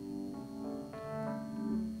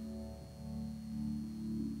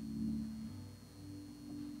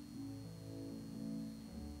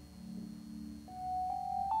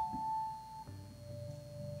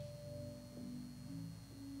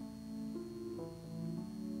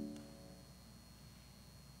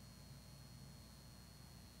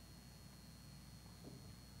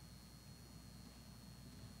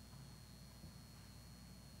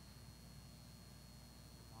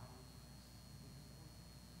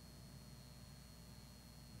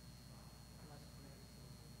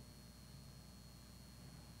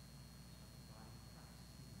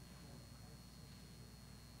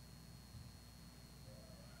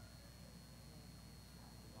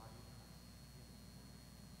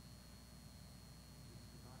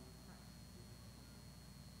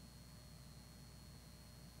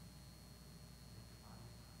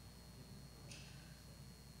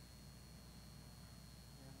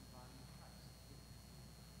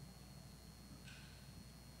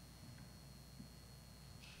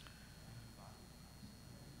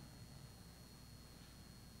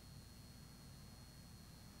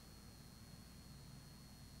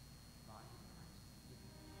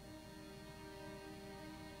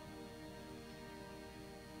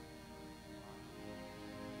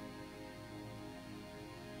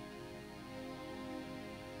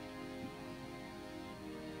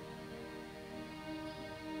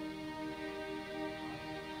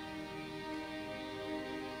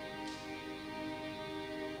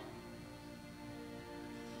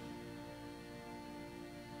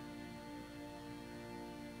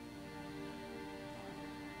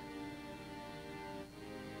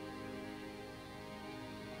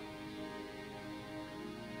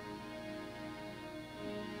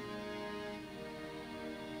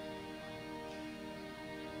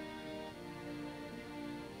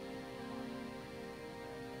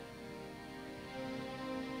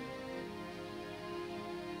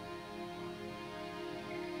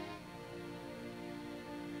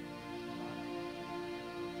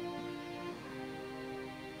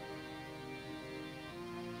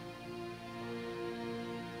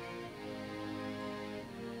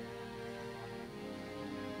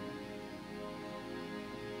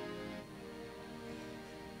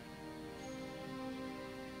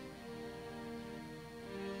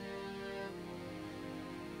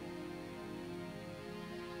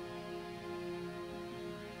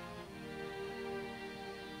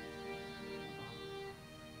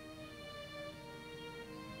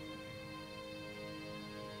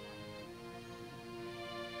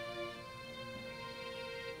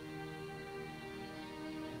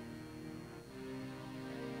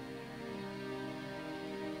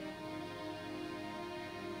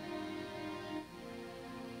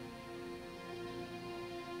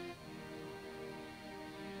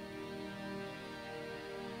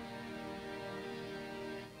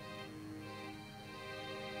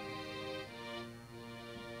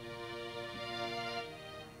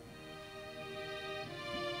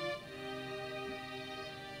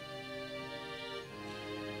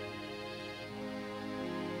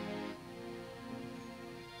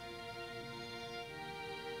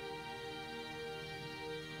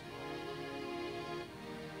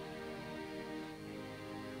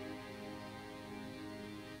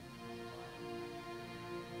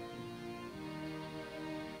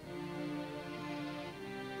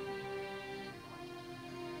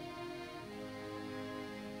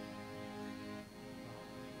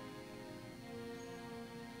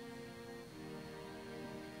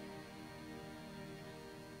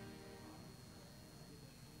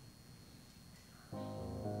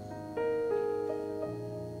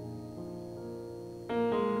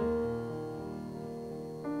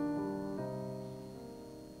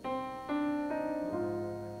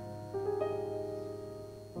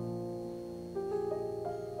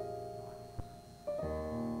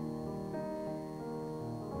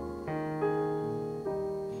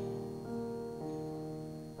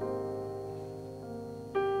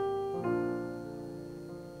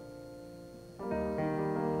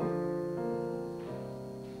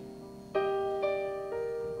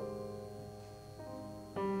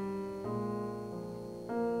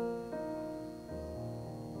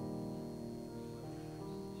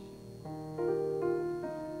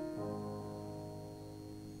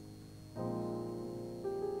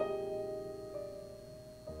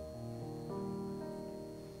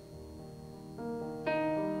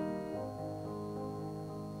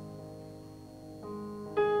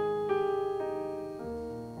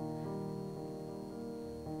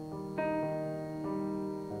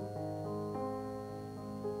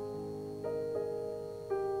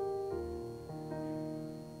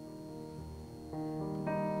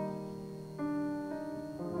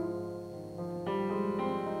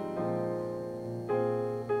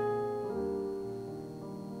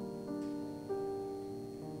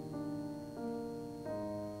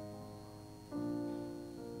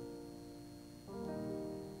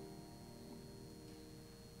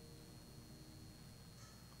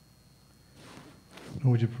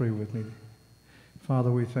 Would you pray with me?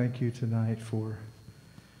 Father, we thank you tonight for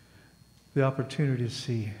the opportunity to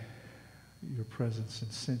see your presence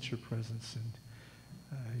and sense your presence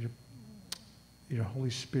and your Holy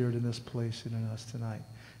Spirit in this place and in us tonight.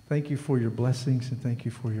 Thank you for your blessings and thank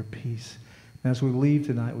you for your peace. And as we leave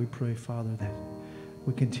tonight, we pray, Father, that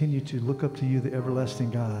we continue to look up to you, the everlasting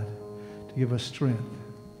God, to give us strength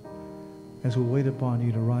as we wait upon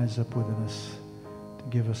you to rise up within us, to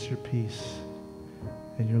give us your peace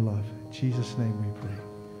and your love. In Jesus' name we pray.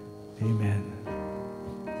 Amen.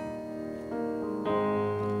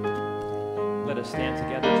 Let us stand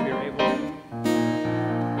together as we are able to.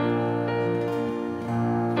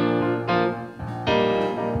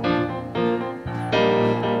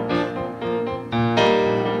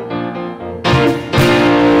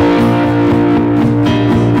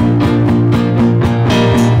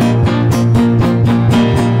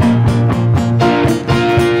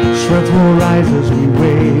 Strength will rise as we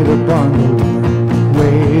wait upon the Lord.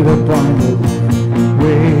 Wait upon the Lord.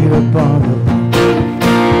 Wait upon the Lord.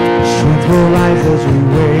 Strength will rise as we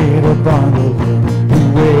wait upon the Lord. We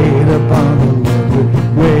wait upon the Lord. We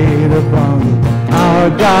wait upon the Lord. Our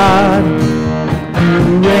God, you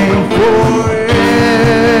reign forever.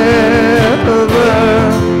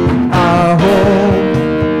 Our hope,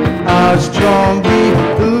 our strong believer.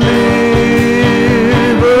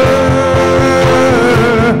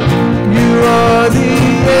 You are the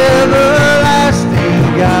everlasting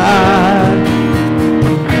God.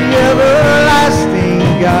 The everlasting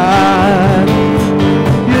God.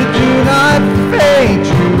 You do not faint,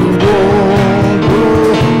 you won't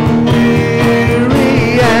grow weary,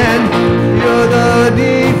 and you're the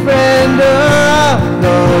defender of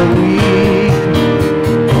the weak.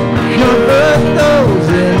 Comfort those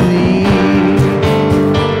in need.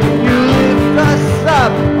 You lift us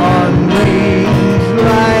up on wings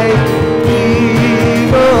like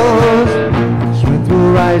eagles. Strength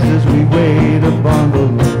will rise as we wait upon the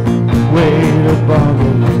Lord. Wait upon the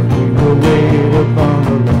Lord, we will wait upon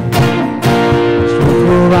the Lord. Strength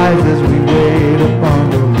will rise as we wait upon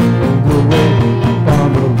the Lord. We will wait upon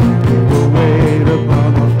the Lord. We will wait upon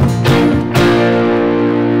the Lord.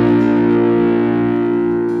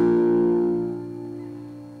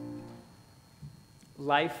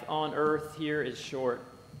 Life on earth here is short,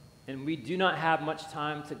 and we do not have much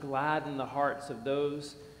time to gladden the hearts of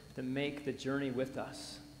those that make the journey with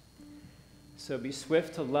us. So be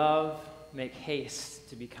swift to love, make haste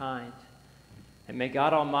to be kind. And may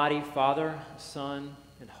God Almighty, Father, Son,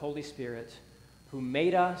 and Holy Spirit, who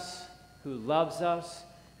made us, who loves us,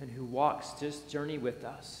 and who walks this journey with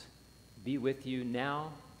us, be with you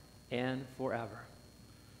now and forever.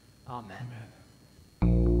 Amen.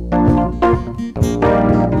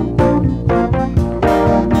 Amen.